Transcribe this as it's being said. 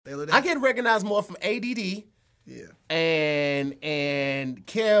I get recognized more from ADD. Yeah. And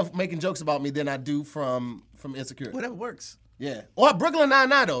Kev making jokes about me than I do from Insecure. Whatever works. Yeah. Or Brooklyn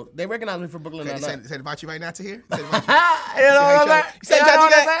Nine-Nine, though. They recognize me from Brooklyn Nine-Nine. Say it about you right now, Tahir? You know what I'm saying? You say you try to do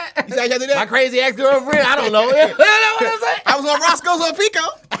that? You say you try to do that? My crazy ex-girlfriend? I don't know. You know what I'm saying? I was on Roscoe's on Pico.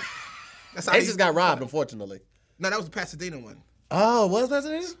 That's how They just got robbed, unfortunately. No, that was the Pasadena one. Oh, was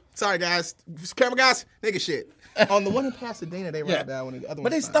Pasadena? Sorry, guys. Camera guys, nigga shit. On the one in Pasadena, they robbed that one. The other one.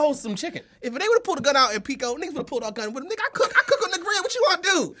 But they stole some chicken. If they would have pulled a gun out in Pico, niggas would have pulled out a gun with them. Nigga, I cook on the grill. What you want to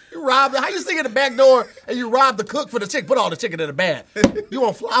do? You robbed how you sing in the back door and you robbed the cook for the chicken. Put all the chicken in the bag. You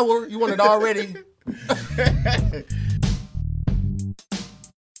want flour? You want it already?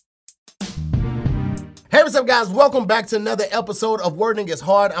 Hey, what's up, guys? Welcome back to another episode of Wording is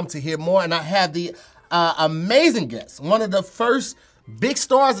Hard. I'm Tahir Moore, and I have the amazing guest, one of the first big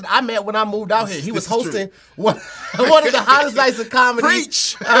stars that I met when I moved out here. He was hosting one of the hottest nights of comedy.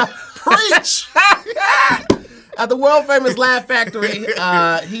 Preach! Preach! At the world famous Laugh Factory,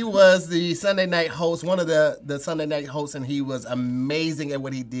 he was the Sunday night host, one of the Sunday night hosts, and he was amazing at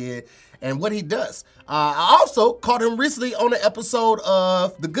what he did and what he does. I also caught him recently on an episode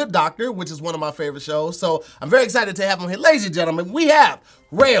of The Good Doctor, which is one of my favorite shows. So I'm very excited to have him here. Ladies and gentlemen, we have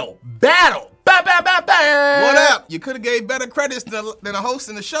Rell Battle. Ba, ba, ba, ba. What up? You could have gave better credits than a host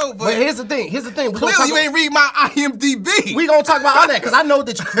in the show, but here's the thing. Clearly you ain't read my IMDb. We gonna talk about all that because I know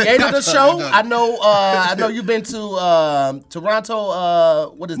that you created the show. I know you've been to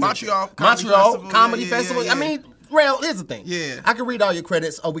Toronto. What is Montreal it? Montreal Comedy Yeah, Festival. yeah. I mean, Rell, here's the thing. Yeah. I can read all your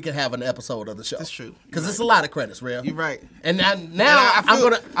credits, or we can have an episode of the show. That's true. Because it's a lot of credits, Rell. You're right. And now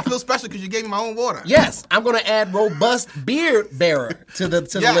I feel special because you gave me my own water. Yes, I'm gonna add robust beard bearer to the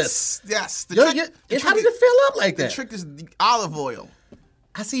list. Yes. How did it fill up like that? The trick is the olive oil.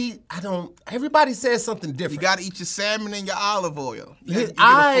 Everybody says something different. You gotta eat your salmon and your olive oil.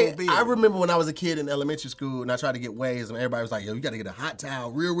 I remember when I was a kid in elementary school and I tried to get waves and everybody was like, yo, you gotta get a hot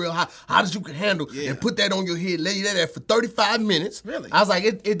towel real hot as you can handle and put that on your head, lay that there for 35 minutes. Really? I was like,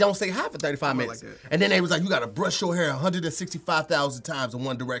 it don't stay hot for 35 minutes. Like and then they was like, you gotta brush your hair 165,000 times in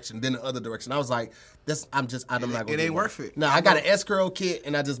one direction, then the other direction. I was like, I'm not gonna do it. It ain't worth it. No, I got an S-curl kit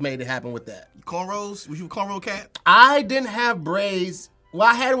and I just made it happen with that. Cornrows? Was you a cornrow cat? I didn't have braids. Well,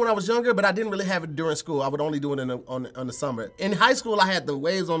 I had it when I was younger, but I didn't really have it during school. I would only do it on the summer. In high school, I had the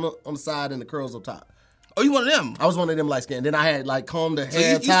waves on the side and the curls up top. Oh, you one of them? I was one of them light skinned. Then I had combed the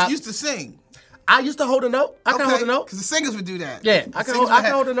hair so top. You used to sing? I used to hold a note. I can hold a note. Because the singers would do that. Yeah, I can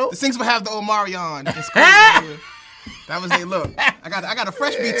hold a note. The singers would have the Omarion in school. That was their look. I got a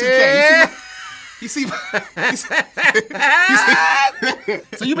fresh B2K. You see?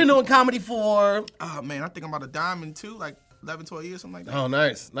 So you've been doing comedy for? Oh, man, I think I'm about a diamond too, like 11, 12 years, something like that. Oh,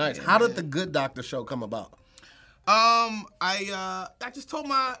 nice. Yeah, how did the Good Doctor show come about? I just told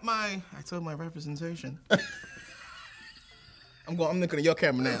my representation. I'm looking at your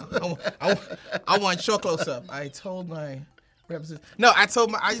camera now. I want your close up. I told my representation. No, I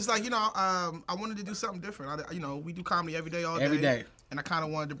just like, I wanted to do something different. We do comedy every day, all day. Every day. And I kind of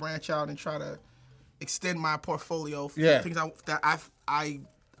wanted to branch out and try to extend my portfolio for things that I've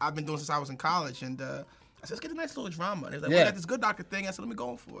been doing since I was in college. And I said, let's get a nice little drama. And they was like, we got this Good Doctor thing. I said, let me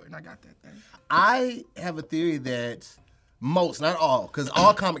go for it. And I got that thing. I have a theory that most, not all, because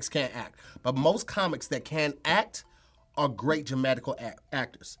all comics can't act, but most comics that can act are great dramatical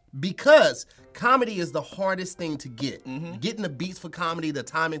actors. Because comedy is the hardest thing to get. Mm-hmm. Getting the beats for comedy, the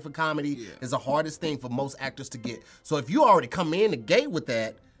timing for comedy is the hardest thing for most actors to get. So if you already come in the gate with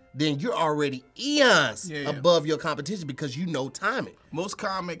that, then you're already eons above your competition because you know timing.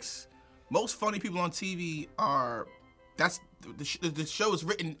 Most funny people on TV the show is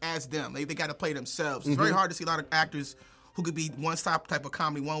written as them. They got to play themselves. It's very hard to see a lot of actors who could be one type of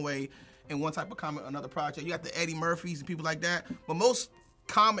comedy one way and one type of comedy another project. You got the Eddie Murphys and people like that. But most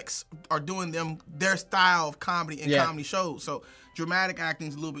comics are doing their style of comedy in comedy shows. So dramatic acting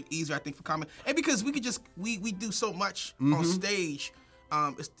is a little bit easier, I think, for comedy. And because we do so much on stage,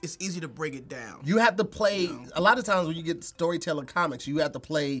 it's easy to break it down. You have to play, a lot of times when you get storyteller comics, you have to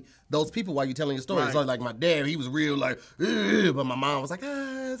play those people while you're telling your story. Right. So like my dad, he was real like, but my mom was like,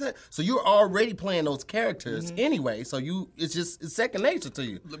 so you're already playing those characters anyway. So it's second nature to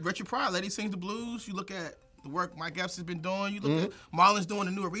you. Richard Pryor, Lady Sings the Blues. You look at the work Mike Epps has been doing. You look at Marlon's doing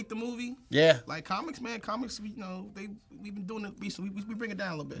the new Aretha movie. Yeah. Like comics, we've been doing it recently. We bring it down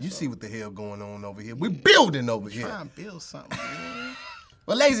a little bit. You see what the hell going on over here. We're building over here. Trying to build something, man.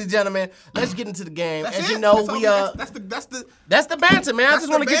 Well, ladies and gentlemen, let's get into the game. That's As it? you know, That's that's the banter, man. That's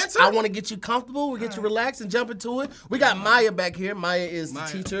I want to get you comfortable. We get you relaxed and jump into it. We got Maya back here. Maya is the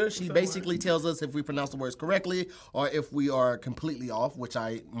teacher. She basically tells us if we pronounce the words correctly or if we are completely off, which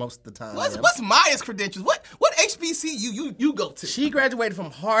I most of the time am. What's Maya's credentials? What HBCU you go to? She graduated from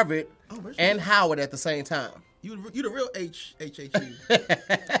Harvard and Howard at the same time. You the real HHU.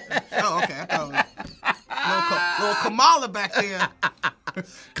 Oh, okay. I thought little Kamala back there.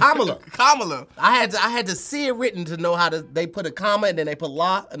 Kamala. I had to see it written to know how they put a comma and then they put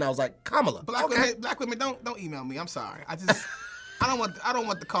la, and I was like, Kamala. Black women, don't email me. I'm sorry. I don't want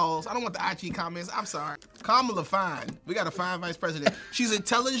the calls. I don't want the IG comments. I'm sorry. Kamala fine. We got a fine vice president. She's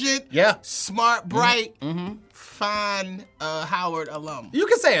intelligent. Yeah. Smart, bright. Mm-hmm. Fine Howard alum. You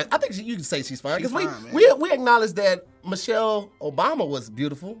can say it. I think you can say she's fine because we acknowledge that Michelle Obama was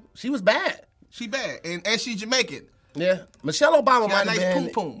beautiful. She was bad. She bad and she's Jamaican. Yeah, Michelle Obama might have nice been.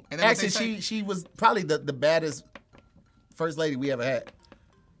 Poom. Actually, she was probably the baddest first lady we ever had,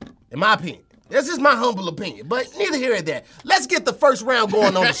 in my opinion. This is my humble opinion, but neither here nor there. Let's get the first round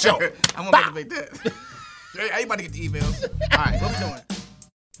going on the show. I'm gonna debate that. Everybody get the emails. All right, what we doing?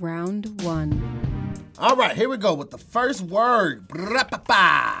 Round 1. All right, here we go with the first word.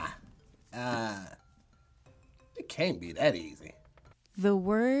 It can't be that easy. The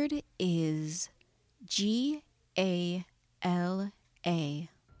word is Gala.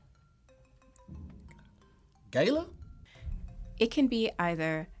 Gala? It can be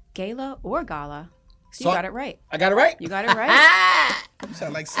either gala or gala. So you got it right. I got it right? You got it right. You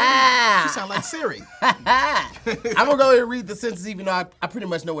sound like Siri. She sound like Siri. I'm going to go ahead and read the sentence even though I pretty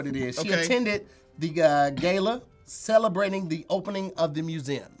much know what it is. She Okay. attended the gala celebrating the opening of the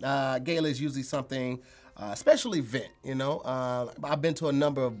museum. Gala is usually something, special event, you know. I've been to a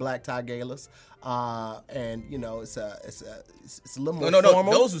number of black tie galas, and, you know, it's a little more formal.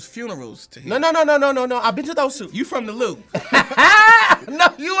 No, those was funerals to him. No. I've been to those too. You from the Lou. No,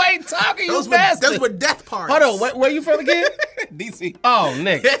 you ain't talking, Those you were, bastard. those were death parties. Hold on, where you from again? DC. Oh,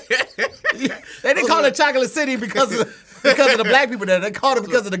 nigga. They didn't call it Chocolate City because of the black people there. They called it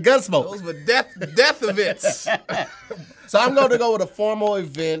because of the gun smoke. Those were death events. So I'm going to go with a formal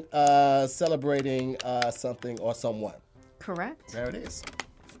event celebrating something or someone. Correct. There it is.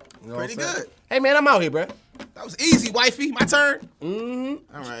 You know Pretty what I'm saying? good. Hey, man, I'm out here, bro. That was easy, wifey. My turn.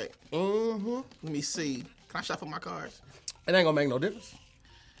 Mm-hmm. All right. Mm-hmm. Let me see. Can I shuffle my cards? It ain't going to make no difference.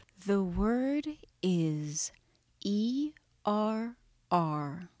 The word is ERR.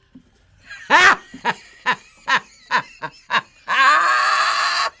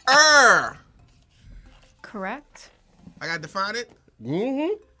 Correct. I got to define it.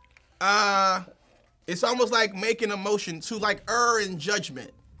 Mm-hmm. It's almost like making a motion to like in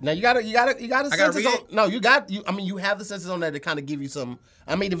judgment. Now you got a sentence read on. it? No, you have the sentence on there to kind of give you some.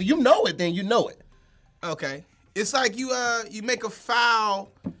 I mean, if you know it, then you know it. Okay. It's like you make a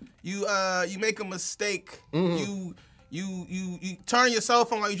foul, you make a mistake, you turn your cell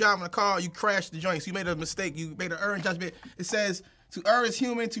phone while you're driving a car, you crash the joint. So you made a mistake, you made an in judgment. It says to err is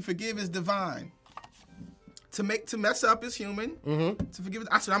human, to forgive is divine. To mess up is human. Mm-hmm. To forgive,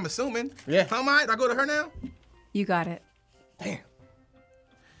 that's what I'm assuming. Yeah. How am I? Do I go to her now? You got it. Damn.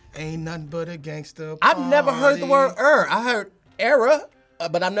 Ain't nothing but a gangster. I've never heard the word I heard era,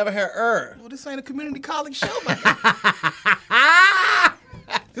 but I've never heard Well, this ain't a community college show, man.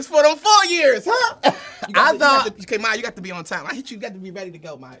 This for them 4 years, huh? You got to be on time. I hit you. You got to be ready to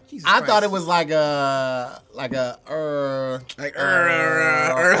go, Mike. Jesus I Christ. thought it was like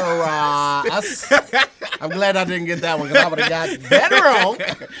I'm glad I didn't get that one because I would have got that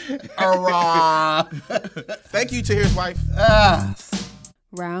wrong. Thank you, Tahir's wife.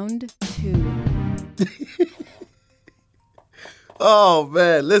 Round 2. Oh,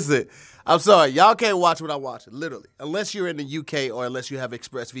 man, listen. I'm sorry. Y'all can't watch what I watch, literally, unless you're in the UK or unless you have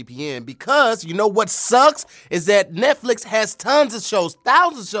ExpressVPN, because you know what sucks is that Netflix has tons of shows,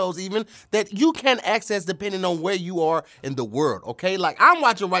 thousands of shows even, that you can access depending on where you are in the world, okay? Like, I'm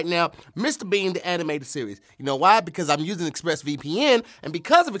watching right now Mr. Bean, the animated series. You know why? Because I'm using ExpressVPN, and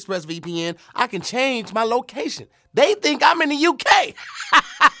because of ExpressVPN, I can change my location. They think I'm in the UK.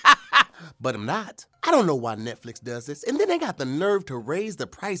 But I'm not. I don't know why Netflix does this. And then they got the nerve to raise the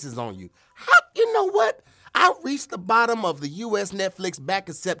prices on you. You know what? I reached the bottom of the U.S. Netflix back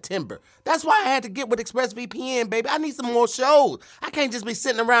in September. That's why I had to get with ExpressVPN, baby. I need some more shows. I can't just be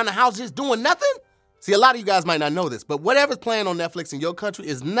sitting around the house just doing nothing. See, a lot of you guys might not know this, but whatever's playing on Netflix in your country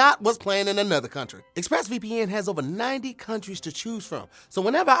is not what's playing in another country. ExpressVPN has over 90 countries to choose from. So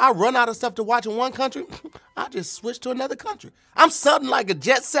whenever I run out of stuff to watch in one country, I just switch to another country. I'm something like a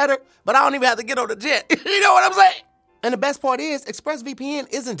jet setter, but I don't even have to get on the jet. You know what I'm saying? And the best part is,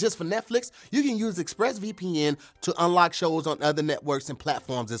 ExpressVPN isn't just for Netflix. You can use ExpressVPN to unlock shows on other networks and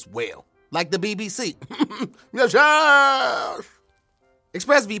platforms as well, like the BBC. Yes.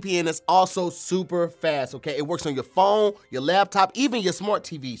 ExpressVPN is also super fast, okay? It works on your phone, your laptop, even your smart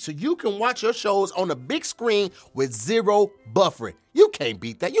TV, so you can watch your shows on a big screen with zero buffering. You can't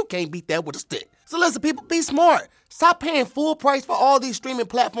beat that. You can't beat that with a stick. So listen, people, be smart. Stop paying full price for all these streaming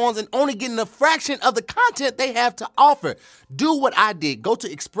platforms and only getting a fraction of the content they have to offer. Do what I did. Go to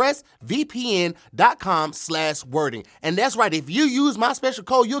expressvpn.com/wording. And that's right, if you use my special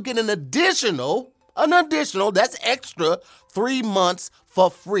code, you'll get an additional, that's extra 3 months for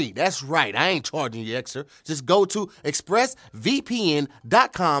free. That's right, I ain't charging you extra. Just go to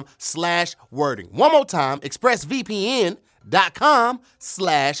expressvpn.com/wording. One more time,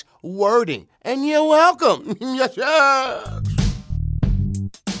 expressvpn.com/wording. And you're welcome. Yes.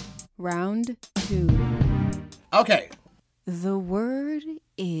 Round 2. Okay. The word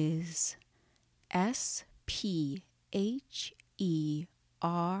is SPHERICAL.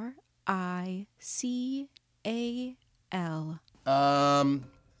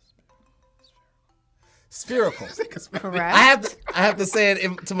 Spherical. Correct. I have to say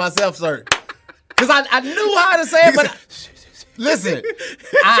it to myself, sir. Because I knew how to say it, but listen,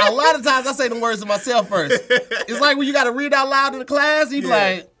 a lot of times I say the words to myself first. It's like when you got to read out loud in the class, you be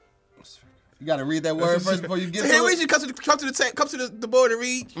like, you got to read that word first before you get to it. Hey, come to the board and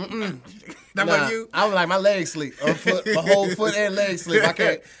read. That wasn't you. I was like, my legs sleep. My whole foot and legs sleep. I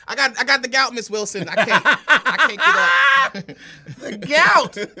can't. I got the gout, Miss Wilson. I can't get up. The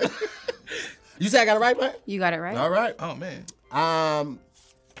gout. You say I got it right, man? You got it right. All right. Oh man. I'm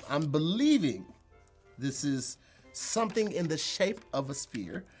believing this is something in the shape of a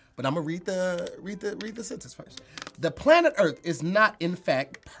sphere, but I'm gonna read the sentence first. The planet Earth is not, in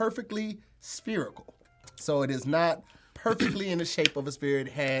fact, perfectly spherical. So it is not perfectly in the shape of a sphere. It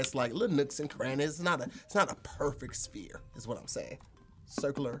has like little nooks and crannies. It's not a perfect sphere, is what I'm saying.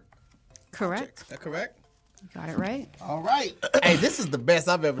 Circular. Correct. Object. Is that correct? You got it right. All right. Hey, this is the best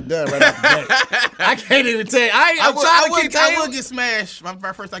I've ever done right off the bat. I can't even tell you. I will get smashed. My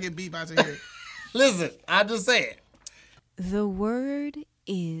first I get beat by Tahir. Listen, I just said. The word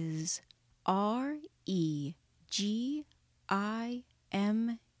is REGIME.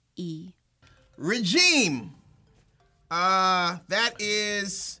 Regime. That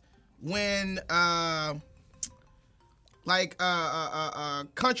is when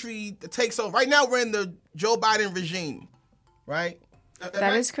country takes over. Right now we're in the Joe Biden regime, right?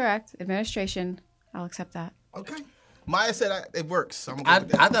 That is correct. Administration. I'll accept that. Okay. Maya said it works. So I'm gonna go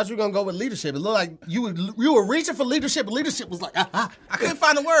with that. I thought you were gonna go with leadership. It looked like you were reaching for leadership, but leadership was like, I couldn't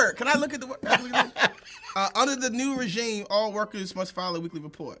find a word. Can I look at the word? Under the new regime, all workers must file a weekly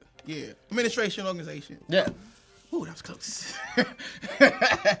report. Yeah. Administration, organization. Yeah. Ooh, that was close. I'm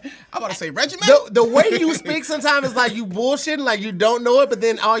about to say regiment. The way you speak sometimes is like you bullshitting, like you don't know it, but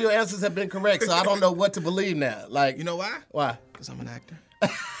then all your answers have been correct, so I don't know what to believe now. Like, you know why? Why? Because I'm an actor.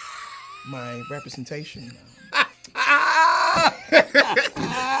 My representation. I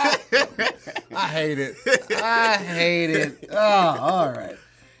hate it. Oh, all right.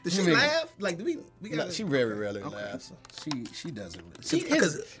 Does she laugh? Like, do we got? No, she very rarely laughs. She doesn't really.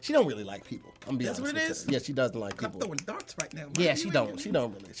 She don't really like people. I'm being honest. That's what it is? Yeah, she doesn't like people. I'm throwing darts right now. Yeah, she don't really.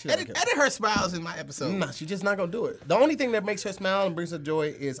 Edit her smiles in my episode. No, she's just not gonna do it. The only thing that makes her smile and brings her joy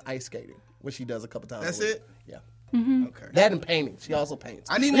is ice skating, which she does a couple times. That's a week. it? Yeah. Mm-hmm. Okay. That and painting. She also paints.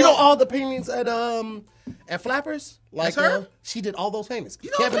 I need you know all the paintings at Flappers? Like That's her? She did all those paintings.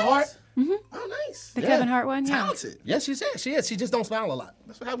 You know Kevin Hart. Mm-hmm. Oh, nice. The Kevin Hart one, yeah. Talented. Yes, she is. She just don't smile a lot.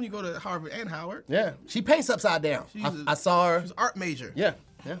 That's what happens when you go to Harvard and Howard. Yeah. She paints upside down. I saw her. She's an art major. Yeah.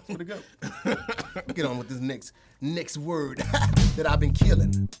 Yeah, that's where to go. Get on with this next word that I've been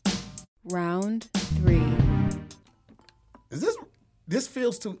killing. Round 3. This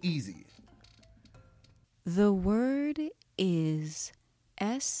feels too easy. The word is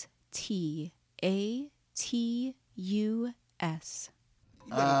STATUS.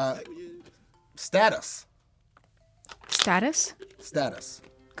 Status. Status?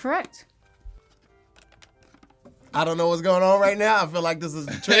 Correct. I don't know what's going on right now. I feel like this is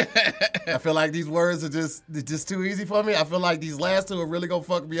a trick. I feel like these words are just too easy for me. I feel like these last two are really gonna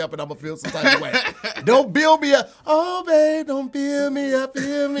fuck me up and I'm gonna feel some type of way. Don't build me up. Oh, babe, don't build me up.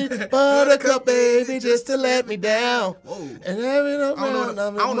 Feel me. Buttercup, baby, just to let me down. Whoa. And I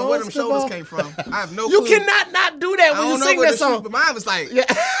don't know where them shoulders came from. I have no You clue. cannot not do that when you sing that song. But mine was like, Yeah.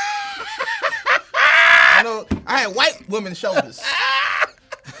 I had white women's shoulders.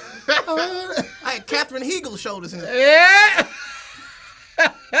 I had Catherine Hegel's shoulders in it.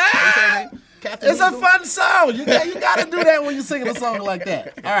 Yeah. Captain It's a Eagle. fun song. You got to do that when you're singing a song like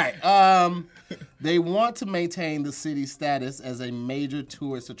that. All right. They want to maintain the city's status as a major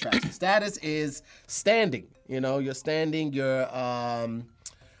tourist attraction. Status is standing. You know, you're standing. It's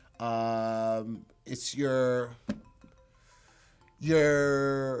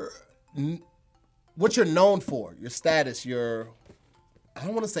what you're known for. Your status. I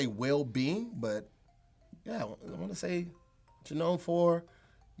don't want to say well-being, but yeah, I want to say what you're known for.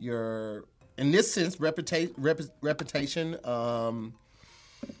 Your, in this sense, reputation.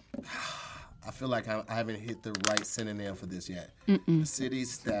 I feel like I haven't hit the right synonym for this yet. The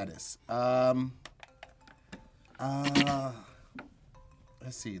city's status. Let's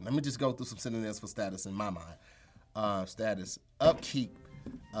see. Let me just go through some synonyms for status in my mind. Status, upkeep.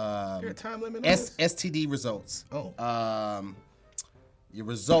 Is there a time limit on this? STD results. Oh. Your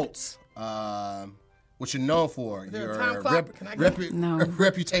results. What you're known for. there a Your time clock? Can I get it? No.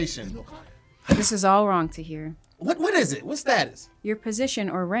 reputation. This is all wrong, Tahir. What is it? What status? Your position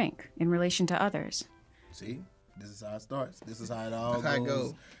or rank in relation to others. See, this is how it starts. This is how it all That's how it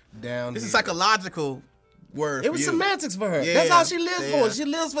goes go. down. This is here. psychological word. It was for you. semantics for her. Yeah, That's all she lives yeah. for. She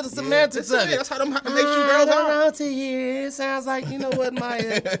lives for the semantics That's of it. it. That's how them Haitian girls are. Out to here. It sounds like, you know what,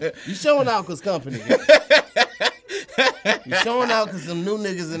 Maya? You showing out because company. You showing out because some new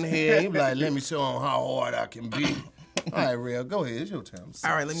niggas in here. You be like, let me show them how hard I can be. All right, Rell, go ahead. It's your turn.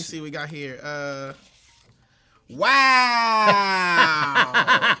 All right, let me see what we got here. Wow.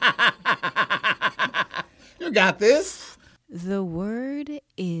 You got this. The word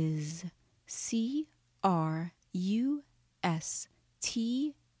is CRUSTACEOLOGY.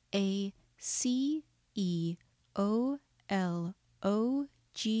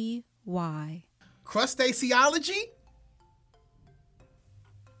 Crustaceology?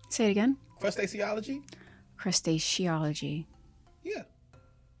 Say it again. Crustaceology? Crustaceology. Yeah.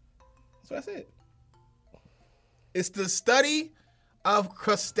 That's what I said. It's the study of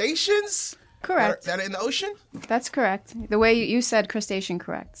crustaceans Correct. that are in the ocean? That's correct. The way you said crustacean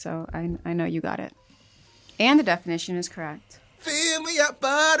correct, so I know you got it. And the definition is correct. Fill me up,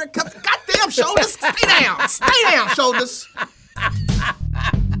 buttercup. Goddamn, shoulders. Stay down. Stay down, shoulders.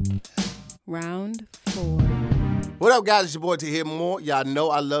 Round 4. What up, guys? It's your boy Tahir Moore. Y'all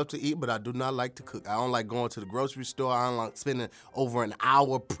know I love to eat, but I do not like to cook. I don't like going to the grocery store. I don't like spending over an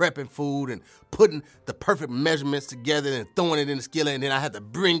hour prepping food and putting the perfect measurements together and throwing it in the skillet, and then I have to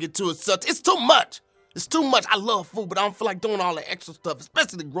bring it to a such. It's too much. It's too much. I love food, but I don't feel like doing all the extra stuff,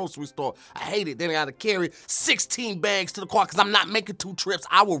 especially the grocery store. I hate it. Then I got to carry 16 bags to the car because I'm not making 2 trips.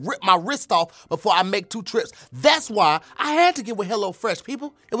 I will rip my wrist off before I make 2 trips. That's why I had to get with HelloFresh,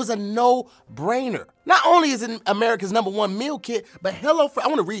 people. It was a no-brainer. Not only is it America's #1 meal kit, but HelloFresh, I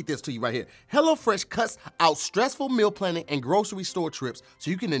want to read this to you right here. HelloFresh cuts out stressful meal planning and grocery store trips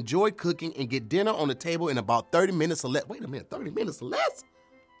so you can enjoy cooking and get dinner on the table in about 30 minutes or less. Wait a minute, 30 minutes or less?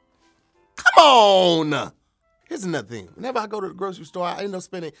 Come on! Here's another thing. Whenever I go to the grocery store, I end up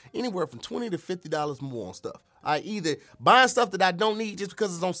spending anywhere from $20 to $50 more on stuff. I either buying stuff that I don't need just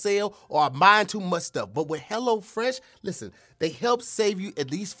because it's on sale, or I'm buying too much stuff. But with HelloFresh, listen, they help save you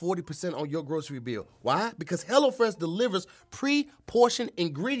at least 40% on your grocery bill. Why? Because HelloFresh delivers pre-portioned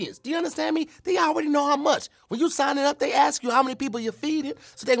ingredients. Do you understand me? They already know how much. When you sign it up, they ask you how many people you're feeding,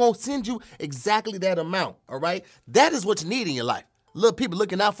 so they're going to send you exactly that amount, all right? That is what you need in your life. Little people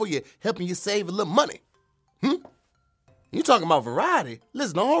looking out for you, helping you save a little money. You talking about variety?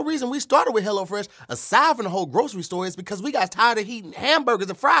 Listen, the whole reason we started with HelloFresh, aside from the whole grocery store, is because we got tired of eating hamburgers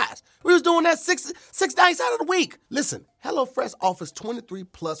and fries. We was doing that six nights out of the week. Listen, HelloFresh offers 23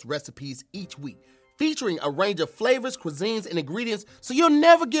 plus recipes each week, featuring a range of flavors, cuisines, and ingredients, so you'll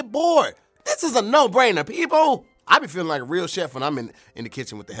never get bored. This is a no-brainer, people. I be feeling like a real chef when I'm in the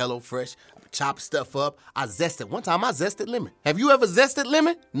kitchen with the HelloFresh. Chop stuff up. I zested. One time I zested lemon. Have you ever zested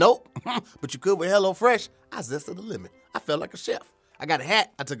lemon? Nope. But you could with HelloFresh. I zested a lemon. I felt like a chef. I got a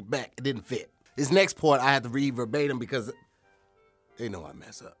hat. I took it back. It didn't fit. This next part I had to read verbatim because they know I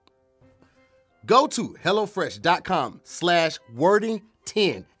mess up. Go to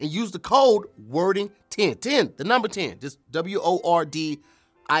HelloFresh.com/wording10 and use the code wording10. 10, the number 10. Just WORDING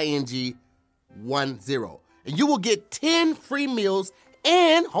 10. And you will get 10 free meals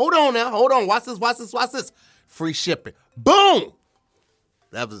and, hold on, watch this. Free shipping. Boom!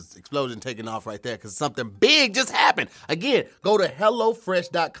 That was explosion taking off right there because something big just happened. Again, go to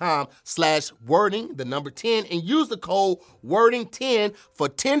HelloFresh.com/wording, the number 10, and use the code wording10 for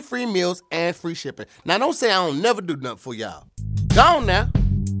 10 free meals and free shipping. Now, don't say I don't never do nothing for y'all. Go on now.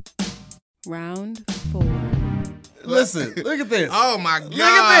 Round 4. Listen, look at this. Oh my God. Look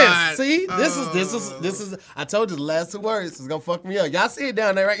at this. See, this is. I told you the last 2 words is gonna fuck me up. Y'all see it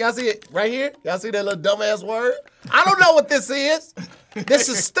down there, right? Y'all see it right here? Y'all see that little dumbass word? I don't know what this is. This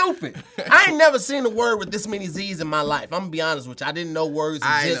is stupid. I ain't never seen a word with this many Z's in my life. I'm gonna be honest with you. I didn't know words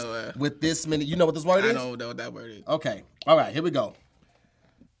exist with this many. You know what this word is? I don't know what that word is. Okay. All right. Here we go.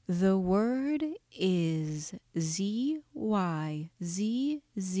 The word is ZYZZYVA.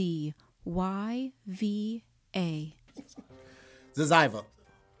 Ziziva.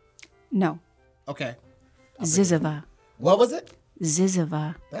 No. Okay. Ziziva. What was it?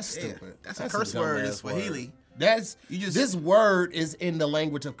 Ziziva. That's stupid. That's a curse word in Swahili. This word is in the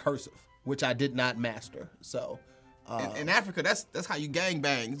language of cursive, which I did not master. So in Africa, that's how you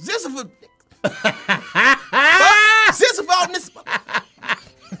gangbang. Ziziva. Ziziva on this.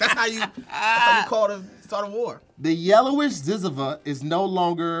 That's how you start a war. The yellowish ziziva is no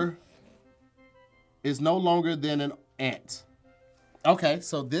longer than an ant. Okay,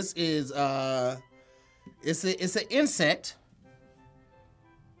 so this is it's an insect.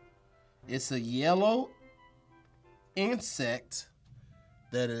 It's a yellow insect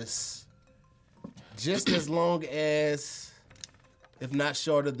that is just as long as, if not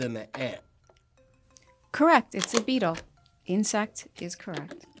shorter than an ant. Correct. It's a beetle. Insect is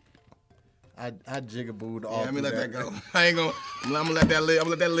correct. I jigabooed all. Yeah, let me let that through go. I ain't gonna. I'm gonna let that live. I'm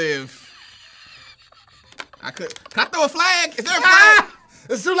gonna let that live. Can I throw a flag? Is there a flag?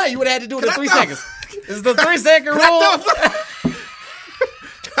 It's too late. You would have had to do it in 3 throw- seconds. It's the 3-second rule.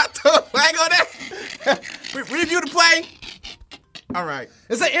 Can I throw a flag on that? Review the play. All right.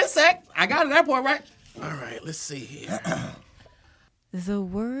 It's an insect. I got it at that point, right? All right. Let's see here. The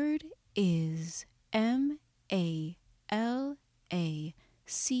word is MALACOSTRACOLOGY.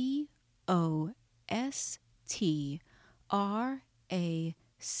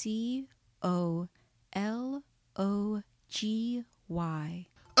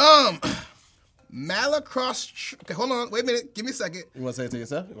 Malacross. Okay, hold on. Wait a minute. Give me a second. You want to say it to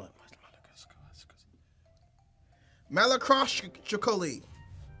yourself? Malacross-tracoli.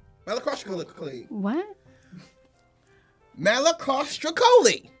 Malacross-tracoli. What?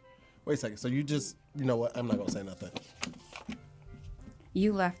 Malacross-tracoli. Wait a second. So you know what? I'm not going to say nothing.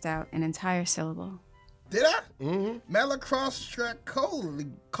 You left out an entire syllable. Did I? Mm-hmm.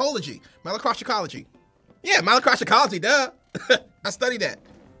 Malacross-tracology. Malacross-tracology. Yeah, malacross-tracology, duh. I studied that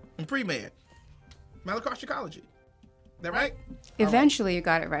in pre-med. Malacross-tracology. That right? Eventually you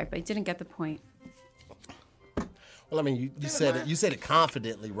got it right, but you didn't get the point. Well, I mean, you said it. You said it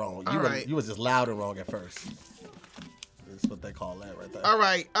confidently wrong. You was just loud and wrong at first. That's what they call that right there. All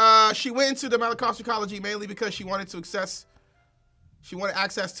right. She went into the malacross-tracology mainly because she wanted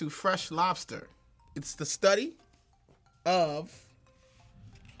access to fresh lobster. It's the study of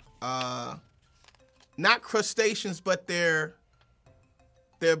not crustaceans, but their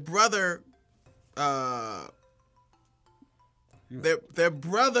brother their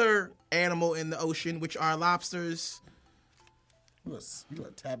brother animal in the ocean, which are lobsters. You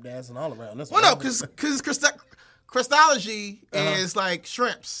are tap dancing all around this. Well, no, because crustology is like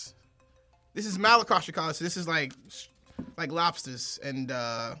shrimps. This is malacross-tracology. So this is like lobsters and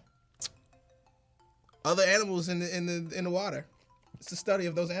other animals in the water. It's the study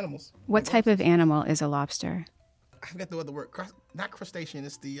of those animals. What type of animal is a lobster? I forgot the other word. Not crustacean.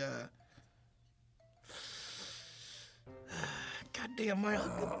 It's the. Goddamn, Maya,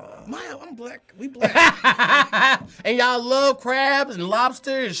 I'm black. We black. And y'all love crabs and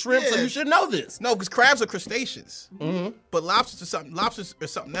lobster and shrimp, so you should know this. No, because crabs are crustaceans. Mm-hmm. But lobsters are something. Lobsters are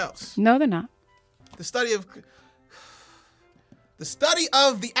something else. No, they're not. The study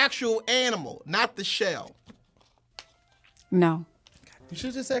of the actual animal, not the shell. No. You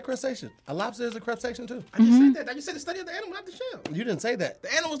should just say crustacean. A lobster is a crustacean too. I just said that. I just said the study of the animal, not the shell. You didn't say that.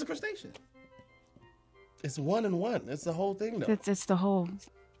 The animal is the crustacean. It's one and one. It's the whole thing, though. It's the whole.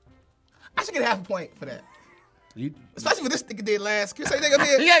 I should get half a point for that. You, especially what this nigga did last. Can you say nigga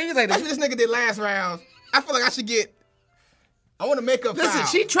did? Yeah, you can say that. Especially what this nigga did last round. I feel like I should get. I want to make up. Listen, foul.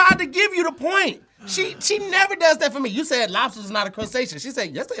 she tried to give you the point. She never does that for me. You said lobsters is not a crustacean. She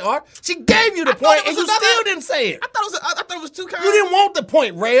said yes they are. She gave you the point and you still didn't say it. I thought it was two kinds. You didn't want the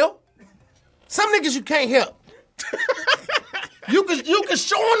point, Rell. Some niggas you can't help. You can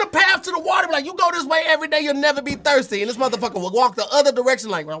show on the path to the water, like you go this way every day, you'll never be thirsty. And this motherfucker will walk the other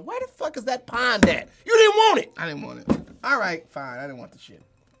direction, like, well, where the fuck is that pond at? You didn't want it. I didn't want it. All right, fine. I didn't want the shit.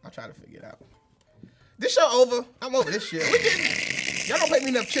 I'll try to figure it out. This show over. I'm over this shit. Y'all don't pay me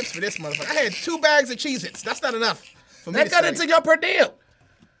enough chips for this motherfucker. I had 2 bags of Cheez-Its. That's not enough for me That to got say. into your per diem.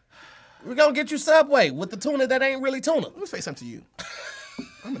 We're gonna get you Subway with the tuna that ain't really tuna. Let me say something to you.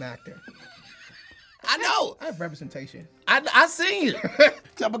 I'm an actor. I know. I have representation. I seen you.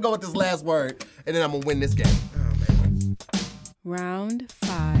 I'm gonna go with this last word, and then I'm gonna win this game. Oh, man. Round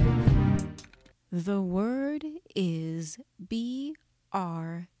 5. The word is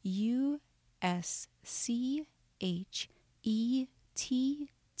BRUSCHETTA.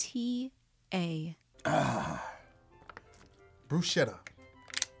 Bruschetta.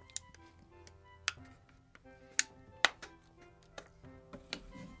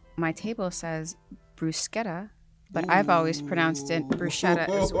 My table says bruschetta, but I've always pronounced it bruschetta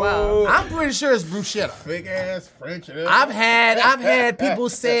as well. I'm pretty sure it's bruschetta. Big ass French. I've had people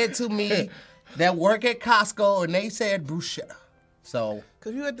say it to me that work at Costco, and they said bruschetta. So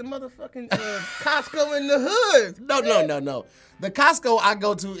Cause you at the motherfucking Costco in the hood. no. The Costco I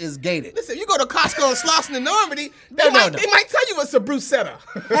go to is gated. Listen, you go to Costco in Slauson and Normandy, they No. might tell you it's a bruschetta.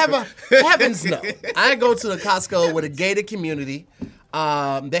 Heavens no. I go to the Costco with a gated community.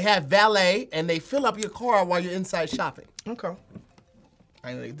 They have valet, and they fill up your car while you're inside shopping. Okay. I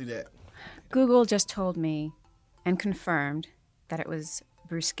didn't know they could do that. Google just told me and confirmed that it was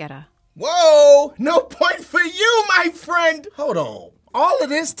bruschetta. Whoa! No point for you, my friend. Hold on. All of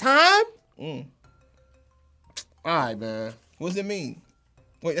this time? All right, man. What does it mean?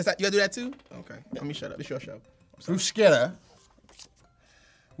 Wait, that's not, you gotta do that too? Okay. Let me shut up. It's your show. Bruschetta.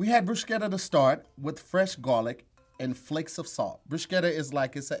 We had bruschetta to start with fresh garlic and flakes of salt. Bruschetta is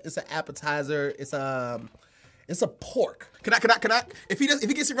like it's an appetizer. It's a pork. Can I? If he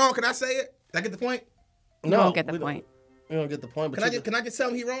gets it wrong, can I say it? Did I get the point? You won't get the point. You don't get the point. But Can I just tell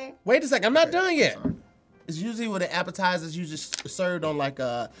him he wrong? Wait a second. I'm not done yet. It's usually with the appetizers usually served on like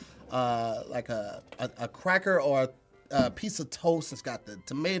a cracker or a piece of toast. It's got the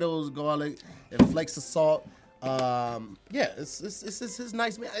tomatoes, garlic, and flakes of salt. It's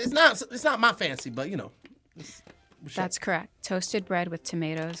nice. It's not my fancy, but you know. That's correct. Toasted bread with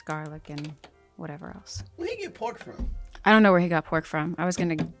tomatoes, garlic, and whatever else. Where he get pork from? I don't know where he got pork from. I was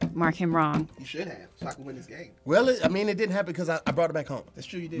going to mark him wrong. You should have, so I can win this game. Well, it didn't happen because I brought it back home. That's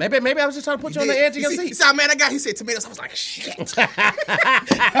true, you did. Maybe I was just trying to put you on the edge of your seat. You see how mad I got? He said tomatoes. I was like, shit.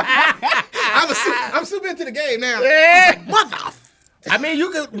 I'm super into the game now. Yeah. What the I mean, you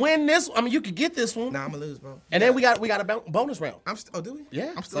could win this. I mean, you could get this one. Nah, I'm gonna lose, bro. And then we got a bonus round. Do we?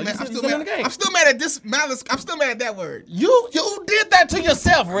 Yeah. I'm still So mad. you I'm still still in mad. the game. I'm still mad at this malice. I'm still mad at that word. You did that to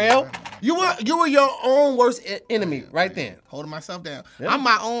yourself, Rell. You were your own worst enemy right then. Holding myself down. Yeah. I'm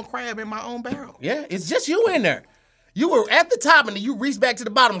my own crab in my own barrel. Yeah, it's just you in there. You were at the top and then you reached back to the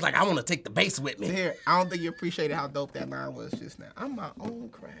bottom. Was like, I want to take the base with me. Tahir, I don't think you appreciated how dope that line was just now. I'm my own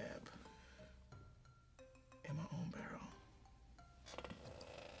crab in my own barrel.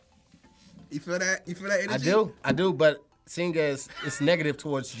 You feel that? You feel that energy? I do. But seeing as it's negative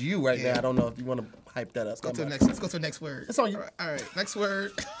towards you right now, I don't know if you want to hype that up. Let's go to the next word. It's on you. All right. Next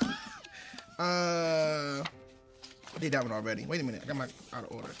word. I did that one already. Wait a minute. I got my out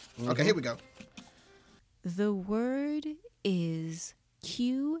of order. Okay, here we go. The word is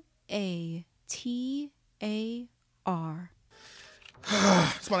QATAR.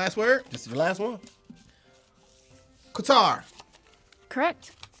 That's my last word. This is your last one. Qatar.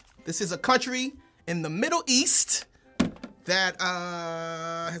 Correct. This is a country in the Middle East that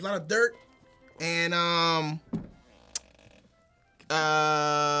has a lot of dirt and I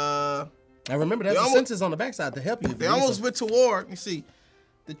remember there's a census on the backside to help you. They almost went to war. Let me see.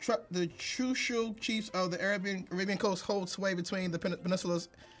 The Trucial chiefs of the Arabian coast hold sway between the peninsulas,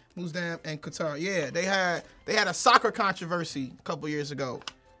 Musdam and Qatar. Yeah, they had a soccer controversy a couple years ago.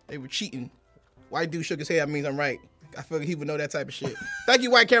 They were cheating. White dude shook his head. That means I'm right. I figured he would know that type of shit. Thank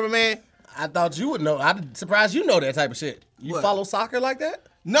you, white cameraman. I thought you would know. I'm surprised you know that type of shit. You What? follow soccer like that?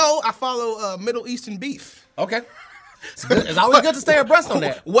 No, I follow Middle Eastern beef. Okay. It's always good to stay abreast on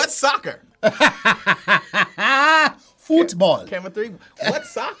that. What's soccer? Football. Camera 3.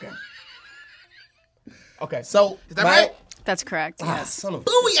 What's soccer? Okay. So, Is that right? That's correct. Ah, Yes. son of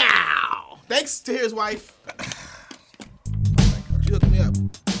Booyah! Thanks to his wife. She hooked me up.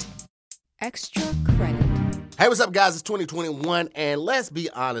 Extra credit. Hey, what's up, guys? It's 2021, and let's be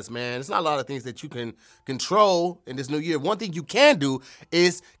honest, man. It's not a lot of things that you can control in this new year. One thing you can do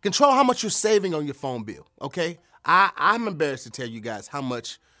is control how much you're saving on your phone bill, okay? I'm embarrassed to tell you guys how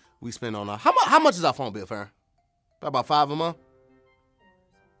much we spend on how much is our phone bill, Farron? About $5 a month?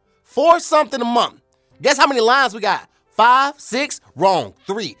 $4 something a month. Guess how many lines we got? 5, 6? Wrong.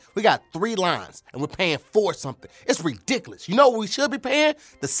 3. We got 3 lines, and we're paying $4 something. It's ridiculous. You know what we should be paying?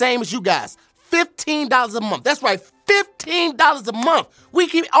 The same as you guys. $15 a month. That's right, $15 a month. We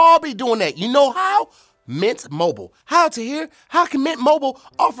can all be doing that. You know how? Mint Mobile. How, Tahir? How can Mint Mobile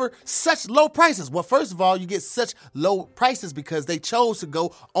offer such low prices? Well, first of all, you get such low prices because they chose to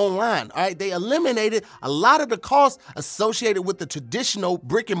go online. All right, they eliminated a lot of the costs associated with the traditional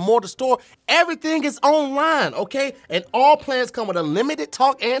brick and mortar store. Everything is online, okay? And all plans come with unlimited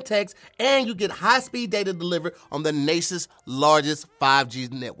talk and text, and you get high-speed data delivered on the nation's largest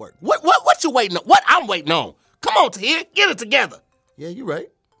 5G network. What you waiting on? What I'm waiting on? Come on, Tahir, get it together. Yeah, you're right.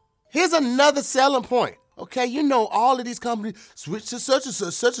 Here's another selling point. Okay, you know all of these companies, switch to such and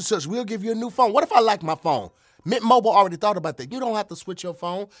such, we'll give you a new phone. What if I like my phone? Mint Mobile already thought about that. You don't have to switch your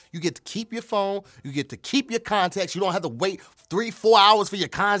phone. You get to keep your phone. You get to keep your contacts. You don't have to wait 3-4 hours for your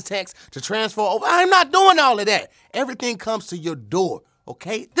contacts to transfer over. I'm not doing all of that. Everything comes to your door,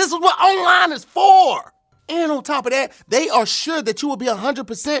 okay? This is what online is for. And on top of that, they are sure that you will be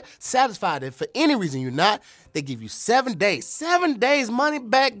 100% satisfied. If for any reason you're not, they give you 7 days. 7 days money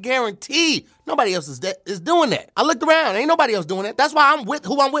back guarantee. Nobody else is doing that. I looked around. Ain't nobody else doing that. That's why I'm with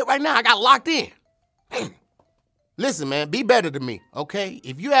who I'm with right now. I got locked in. Listen, man, be better than me, okay?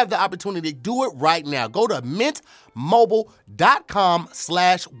 If you have the opportunity, do it right now. Go to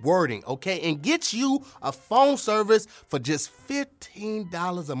mintmobile.com/wording, okay? And get you a phone service for just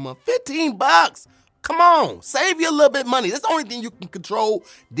 $15 a month. $15. Come on, save you a little bit of money. That's the only thing you can control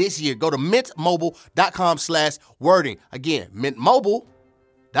this year. Go to mintmobile.com/wording. Again,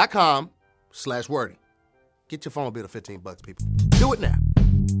 mintmobile.com/wording. Get your phone bill to $15, people. Do it now.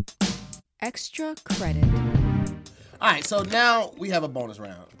 Extra credit. All right, so now we have a bonus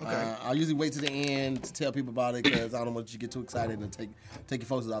round. Okay. I'll usually wait to the end to tell people about it because I don't want you to get too excited and take your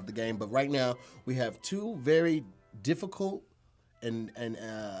focus off the game. But right now, we have two very difficult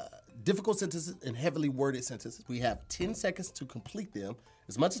difficult sentences and heavily worded sentences. We have 10 seconds to complete them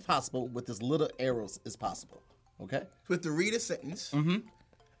as much as possible with as little errors as possible. Okay? We have to read a sentence and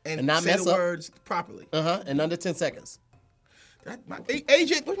not say mess the up. words properly. And under 10 seconds.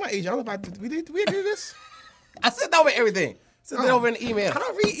 Agent, what's my agent? I don't know about we agree to this? I sent over everything. Sent it over in the email. I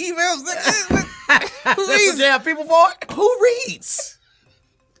don't read emails. Who That's what reads? you have people for it? Who reads?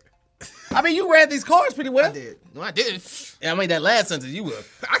 I mean, you read these cards pretty well. I did. No, I didn't. Yeah, I mean, that last sentence, you were.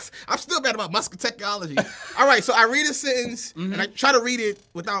 I'm still bad about muscle technology. All right, so I read a sentence and I try to read it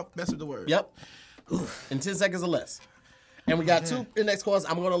without messing with the words. Yep. In 10 seconds or less. And we got two index cards.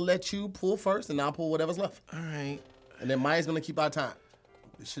 I'm going to let you pull first, and I'll pull whatever's left. All right. And then Maya's going to keep our time.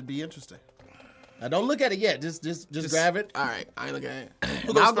 It should be interesting. Now, don't look at it yet. Just grab it. All right, I ain't looking at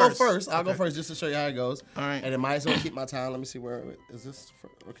it. I'll go first. I'll go first just to show you how it goes. All right. And then Maya's going to keep my time. Let me see where is this.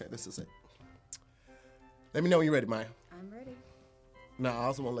 Okay, this is it. Let me know when you're ready, Maya. I'm ready. Now, I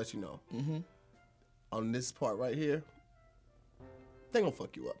also want to let you know. On this part right here, they going to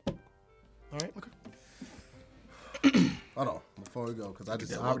fuck you up. All right? Okay. Hold on, before we go, because I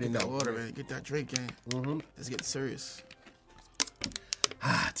already know. Get that water, man. Get that drink in. Let's get serious.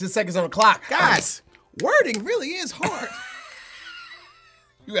 10 seconds on the clock. Guys, wording really is hard.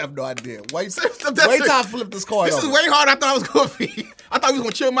 You have no idea. Wait till That's I flip this card This over. is way harder than I thought it was going to be. I thought we was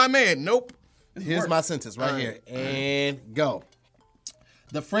going to chill my man. Nope. Here's my sentence right here. And go.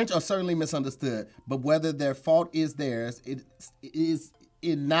 The French are certainly misunderstood, but whether their fault is theirs, it is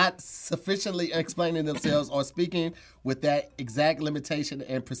in not sufficiently explaining themselves or speaking with that exact limitation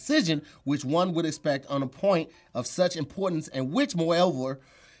and precision which one would expect on a point of such importance and which, moreover,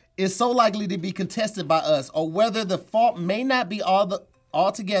 is so likely to be contested by us, or whether the fault may not be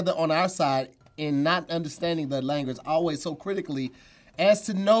altogether on our side in not understanding the language always so critically as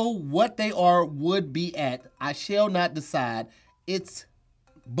to know what they are would be at. I shall not decide.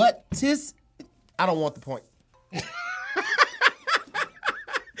 But 'tis. I don't want the point.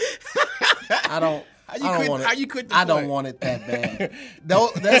 I don't want it. How you quit the I don't point? want it that bad.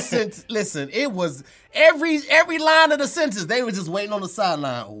 That sentence, listen, it was every line of the sentence, they were just waiting on the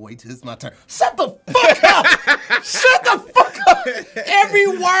sideline. Oh, wait till it's my turn. Shut the fuck up! Shut the fuck up! Every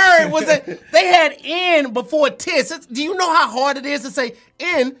word was they had in before tis. Do you know how hard it is to say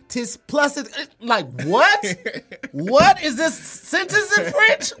in, tis plus it? Like, what? What is this sentence in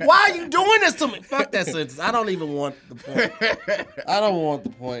French? Why are you doing this to me? Fuck that sentence. I don't even want the point. I don't want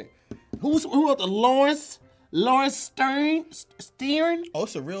the point. Who wrote the Lawrence Steering? Oh,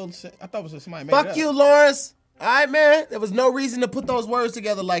 it's a real I thought it was somebody made it Fuck up. you, Lawrence. All right, man. There was no reason to put those words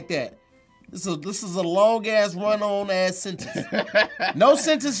together like that. This is a long-ass, run-on-ass sentence. No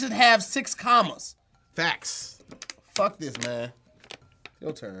sentence should have 6 commas. Facts. Fuck this, man.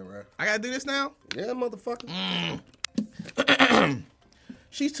 Your turn, bro. I got to do this now? Yeah, motherfucker.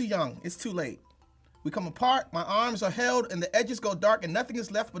 She's too young. It's too late. We come apart, my arms are held, and the edges go dark, and nothing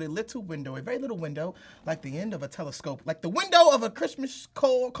is left but a little window, a very little window, like the end of a telescope, like the window of a Christmas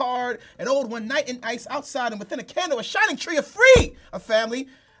card, an old one, night and ice outside, and within a candle, a shining tree of free, a family.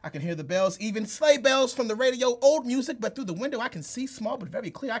 I can hear the bells, even sleigh bells from the radio, old music, but through the window I can see small but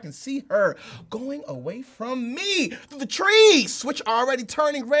very clear. I can see her going away from me through the trees, which are already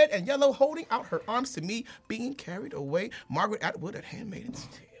turning red and yellow, holding out her arms to me, being carried away. Margaret Atwood at Handmaid's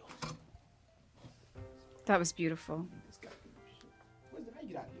Tale. That was beautiful. How you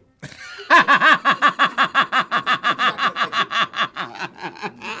get out of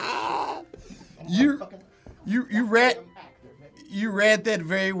here? You read that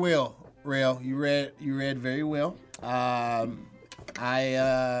very well, Rell. You read very well. I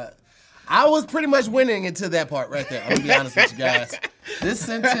was pretty much winning into that part right there. I'm gonna be honest with you guys. This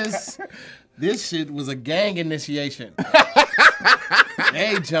sentence, this shit was a gang initiation.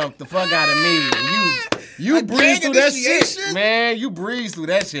 They jumped the fuck out of me. You breezed through that shit, man. You breezed through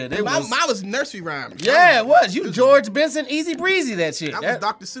that shit. Mine was nursery rhyme. Yeah, it was. You George Benson, easy breezy that shit. That was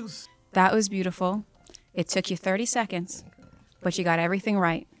Dr. Seuss. That was beautiful. It took you 30 seconds, but you got everything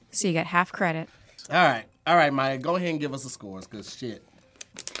right, so you got half credit. All right, Maya, go ahead and give us the scores, because shit.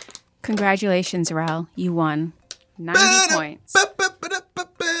 Congratulations, Rell. You won 90 points.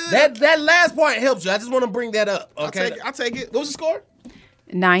 That last point helps you. I just want to bring that up. Okay, I'll take it. What was the score?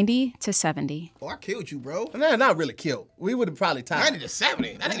 90 to 70. Oh, I killed you, bro. No, not really killed. We would have probably tied. 90 to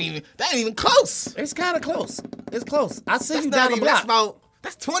 70. That ain't even close. It's kind of close. It's close. I see you down the block.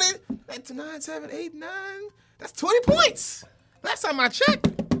 That's 20. That's 9, 7, 8, 9. That's 20 points. Last time I checked,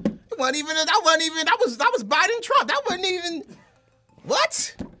 it wasn't even. That was Biden Trump. That wasn't even.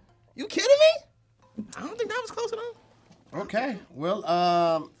 What? You kidding me? I don't think that was close at all. Okay.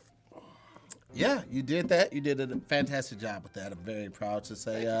 Well, yeah, you did that. You did a fantastic job with that. I'm very proud to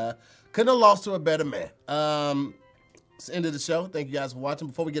say. Couldn't have lost to a better man. It's the end of the show. Thank you guys for watching.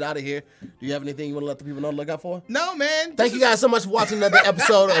 Before we get out of here, do you have anything you want to let the people know to look out for? No, man. Thank you guys so much for watching another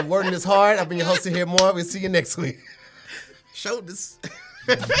episode of Wording is Hard. I've been your host, Tahir. We'll see you next week. Shoulders.